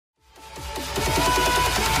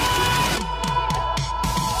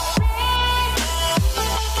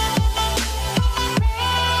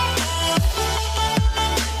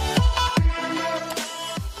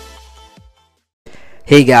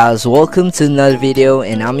Hey guys, welcome to another video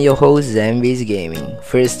and I'm your host ZENBIZZ Gaming.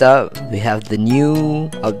 First up, we have the new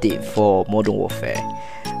update for Modern Warfare.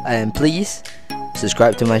 And please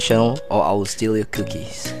subscribe to my channel or I will steal your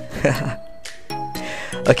cookies.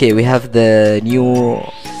 Okay, we have the new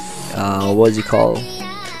what's it called?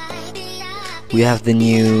 We have the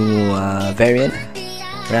new variant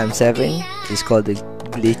RAM 7. It's called the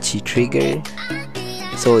Glitchy trigger.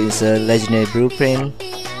 So it's a legendary blueprint.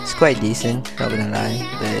 It's quite decent, not gonna lie,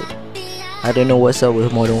 but I don't know what's up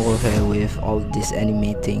with Modern Warfare with all these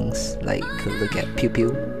anime things. Like, look at pew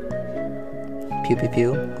pew, pew pew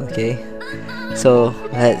pew. Okay, so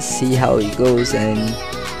let's see how it goes. And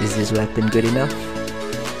is this weapon good enough?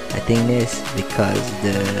 I think it is, because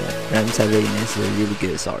the RAM 7 is a really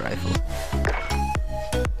good assault rifle.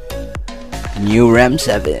 New RAM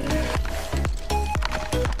 7.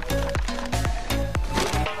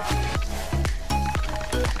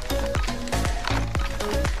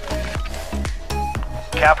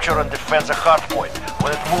 Capture and defend the hardpoint.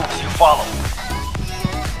 When it moves, you follow.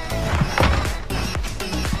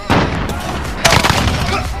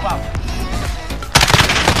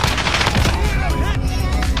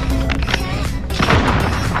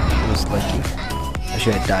 It was lucky. I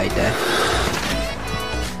should have died there.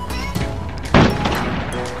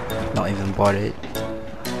 Not even bothered.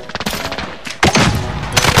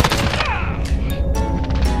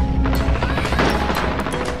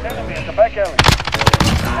 Enemy at the back alley.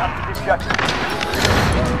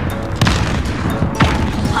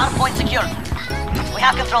 Hardpoint secured. We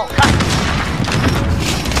have control. Cut.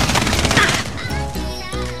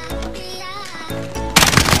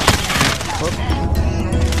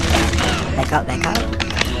 Back up, back up.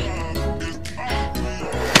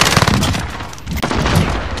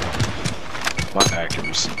 My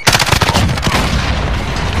accuracy.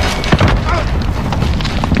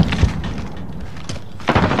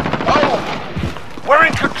 Oh! We're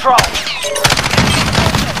in control!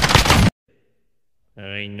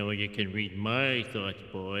 I know you can read my thoughts,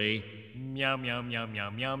 boy. Meow meow meow meow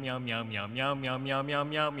meow meow meow meow meow meow meow meow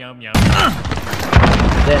meow meow meow.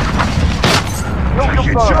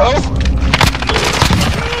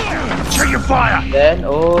 Check your fire! Then,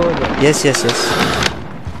 oh, Yes. Kill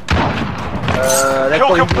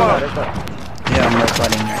confirmed. Yeah, I'm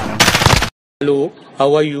recording right now. Hello,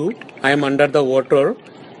 how are you? I am under the water.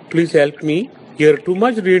 Please help me. Here too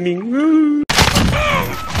much raining.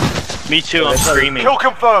 Me too, I'm screaming. Kill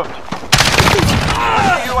confirmed.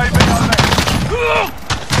 UAV on there.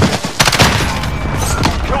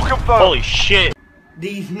 Kill confirmed. Holy shit.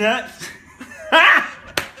 These nuts.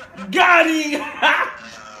 Got him!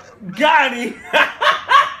 Got him!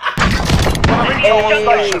 Control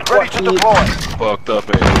station, ready to deploy. Fucked up,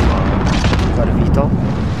 Got a veto.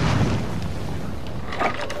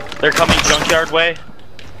 They're coming junkyard way.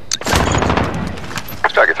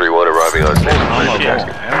 Striker 3-1 arriving on station.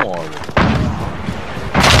 I'm already.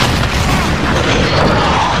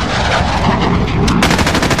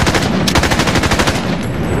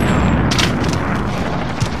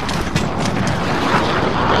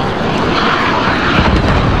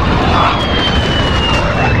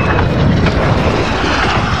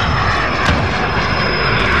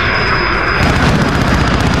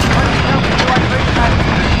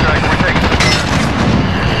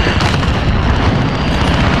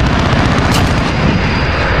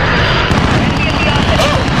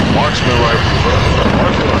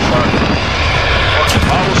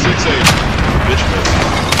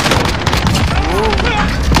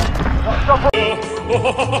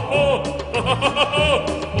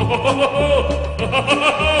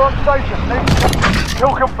 On station,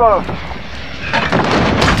 kill confirmed.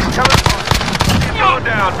 Going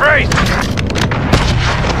down, brace!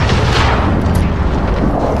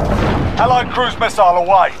 Allied cruise missile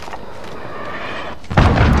away.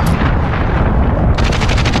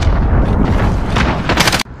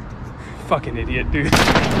 Fucking idiot, dude.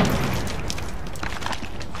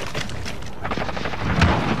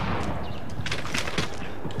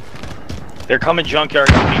 They're coming junkyard,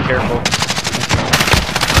 be careful.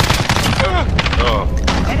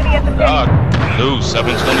 Enemy at the God, lose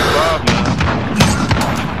 725, man.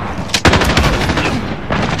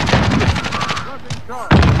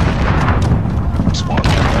 Spawn.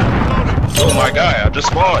 Oh my guy, I just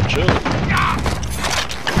spawned, chill.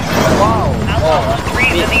 Wow. Alpha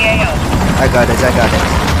 1-3 in the AO. I got it.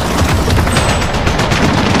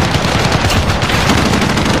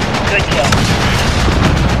 Good kill.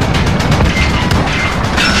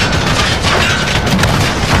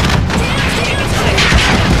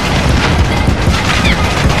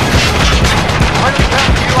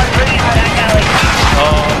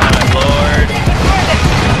 Oh my lord.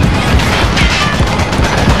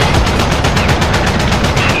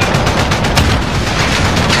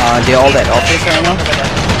 They're all at office right now.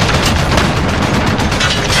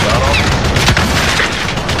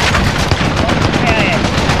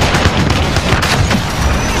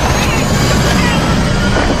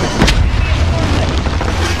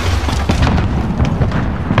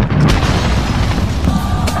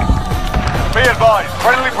 Be advised,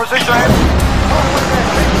 friendly precision air.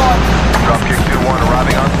 Dropkick 2-1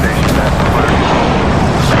 arriving on station. That's clear.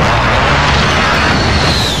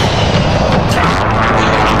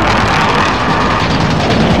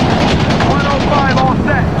 105 all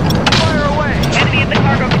set. Fire away. Enemy in the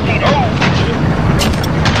cargo container.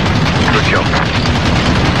 Good kill.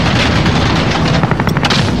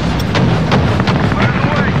 Fire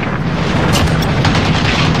away.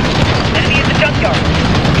 Enemy in the junkyard.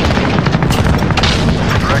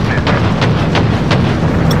 Direct hit.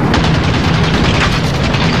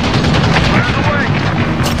 Fire away.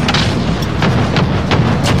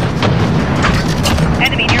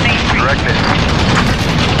 Enemy near Main Street. Direct hit.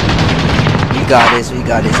 We got this in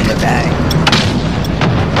the bag.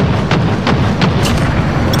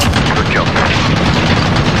 Good kill.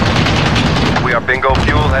 We are bingo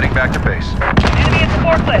fuel heading back to base. Enemy at the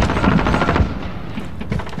forklift.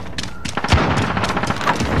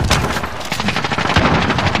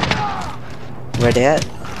 Where they at?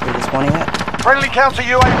 Where they spawning at? Friendly counter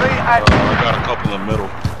UAV active. I got a couple in middle.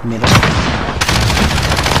 Middle.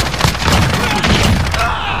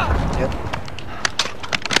 Yep.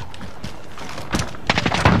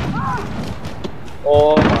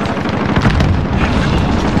 Oh my.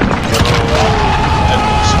 And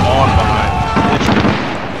spawn behind.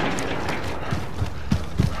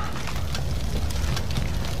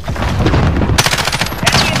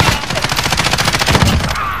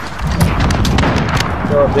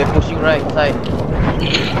 So they're pushing right side.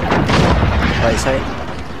 Right side.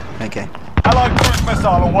 Okay. Allied cruise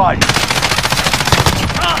missile away.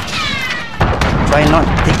 Try not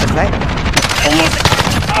to take the flight.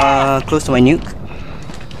 Almost close to my nuke.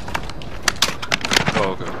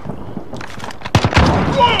 Oh, okay.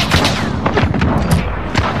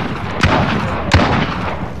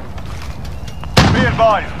 Be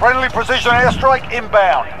advised, friendly precision airstrike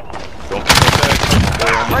inbound. Don't get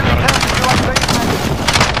that. Friendly counter UAV active.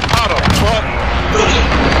 How the fuck?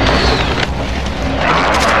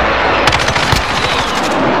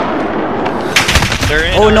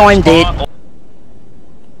 Oh no, I'm dead.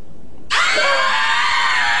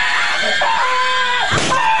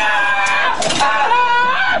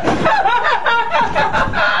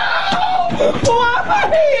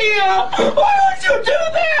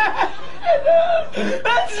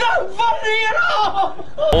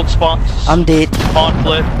 Old spots. I'm dead. Spawn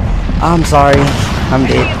flip. I'm sorry. I'm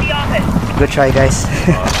dead. In the office. Good try, guys.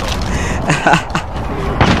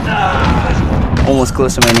 Almost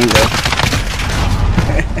close to my nuke though.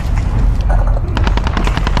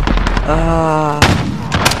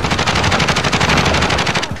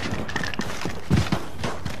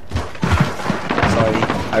 Sorry,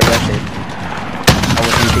 I rushed it. I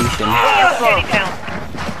was impatient. Steady count.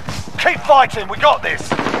 Keep fighting, we got this.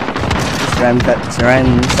 Ram 7 is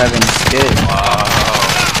good.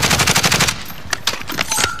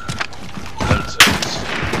 That's it.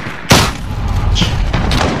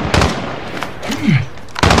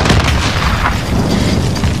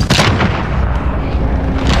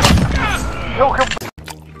 Kill confirmed.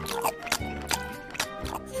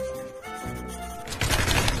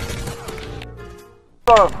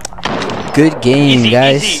 Good game,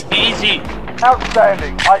 guys. Easy.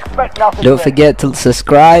 Outstanding. I expect nothing Don't less. forget to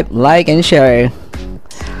subscribe, like, and share.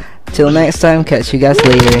 Till next time, catch you guys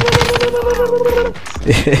later.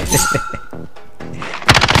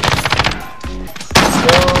 So,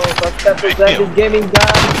 subscribe to ZENBIZZ Gaming,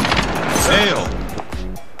 guys. Damn.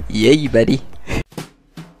 Yeah, buddy.